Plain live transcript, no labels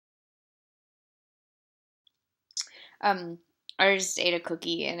Um, I just ate a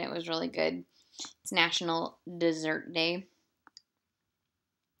cookie and it was really good. It's National Dessert Day.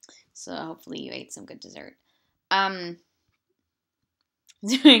 So hopefully you ate some good dessert.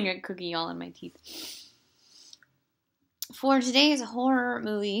 Doing a cookie all in my teeth. For today's horror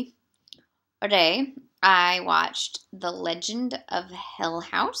movie day, I watched The Legend of Hill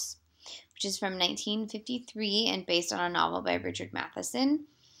House, which is from 1953 and based on a novel by Richard Matheson,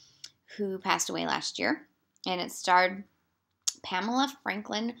 who passed away last year. And it starred Pamela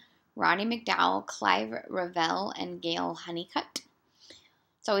Franklin, Roddy McDowall, Clive Revell, and Gail Honeycutt.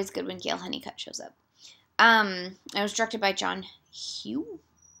 It's always good when Gail Honeycutt shows up. It was directed by John Hugh,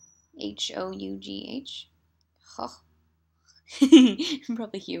 Hough. Oh.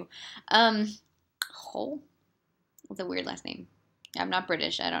 Probably Hugh. Hole. That's a weird last name. I'm not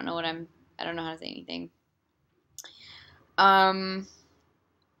British. I don't know how to say anything. I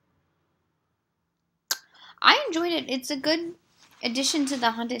enjoyed it. It's a good addition to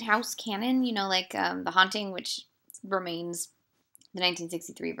the haunted house canon. You know, like The Haunting, which remains the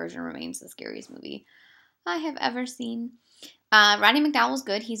 1963 version remains the scariest movie I have ever seen. Roddy McDowall was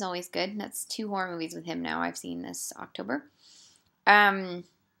good. He's always good. That's 2 horror movies with him now I've seen this October. It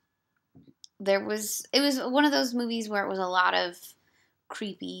was one of those movies where it was a lot of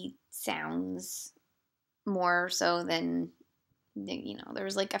creepy sounds, more so than, you know, there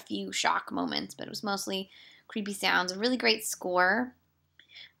was like a few shock moments, but it was mostly creepy sounds. A really great score.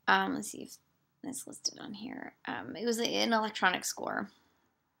 Let's see if it's listed on here. It was an electronic score.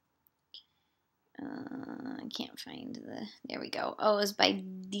 I can't find there we go. Oh, it was by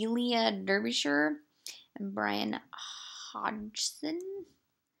Delia Derbyshire and Brian Hodgson.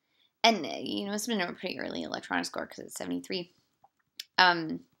 And, you know, it's been a pretty early electronic score because it's 73.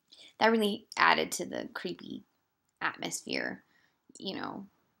 That really added to the creepy atmosphere. You know,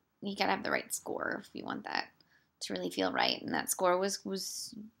 you gotta have the right score if you want that to really feel right. And that score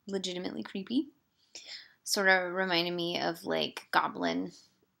was legitimately creepy. Sort of reminded me of, like, Goblin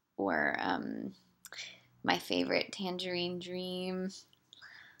or my favorite, Tangerine Dream.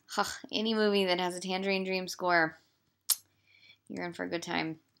 Any movie that has a Tangerine Dream score, you're in for a good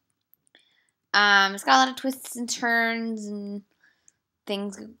time. It's got a lot of twists and turns and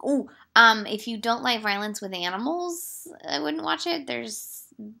things. If you don't like violence with animals, I wouldn't watch it. There's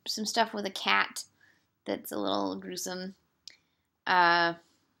some stuff with a cat that's a little gruesome. So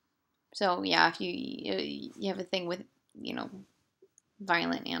yeah, if you have a thing with, you know,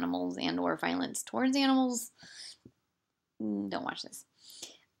 violent animals and or violence towards animals, don't watch this.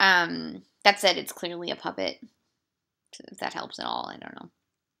 That said, it's clearly a puppet. So if that helps at all, I don't know.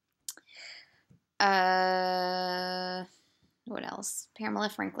 What else? Pamela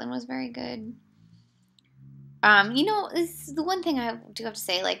Franklin was very good. You know, this is the one thing I do have to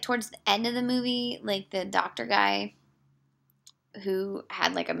say, like, towards the end of the movie, like, the doctor guy who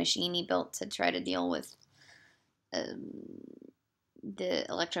had, like, a machine he built to try to deal with the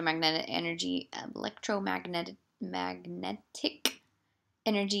electromagnetic energy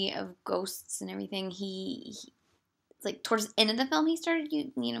of ghosts and everything. He like, towards the end of the film, he started,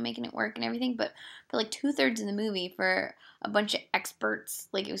 you know, making it work and everything, but for like 2/3 of the movie, for a bunch of experts,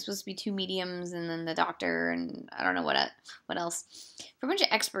 like, it was supposed to be 2 mediums and then the doctor and I don't know what else. For a bunch of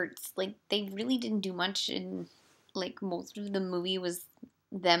experts, like, they really didn't do much, and, like, most of the movie was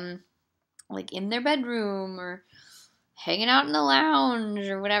them, like, in their bedroom or hanging out in the lounge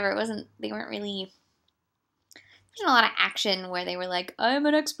or whatever. They weren't really, there wasn't a lot of action where they were like, I'm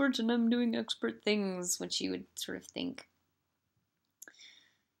an expert and I'm doing expert things, which you would sort of think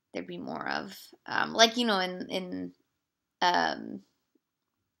there'd be more of. Like, you know, in The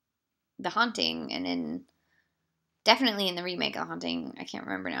Haunting, and definitely in the remake of The Haunting. I can't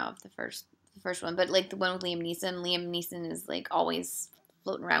remember now of the first one, but, like, the one with Liam Neeson. Liam Neeson is, like, always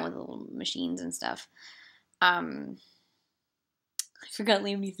floating around with little machines and stuff. I forgot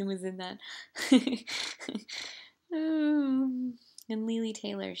Liam Neeson was in that. And Lily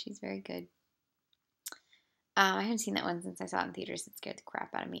Taylor, she's very good. I haven't seen that one since I saw it in theaters. It scared the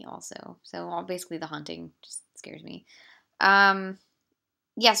crap out of me also. So basically The Haunting just scares me. So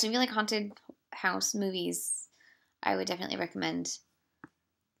if you like haunted house movies, I would definitely recommend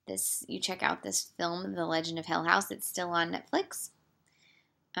this. You check out this film, The Legend of Hill House. It's still on Netflix.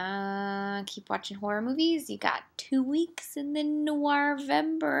 Keep watching horror movies. You got 2 weeks and then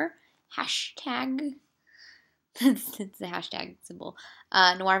Noirvember. Hashtag. That's the hashtag symbol.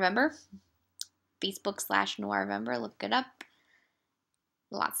 Noirvember. Facebook/Noirvember. Look it up.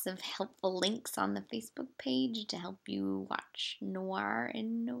 Lots of helpful links on the Facebook page to help you watch Noir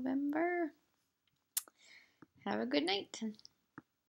in November. Have a good night.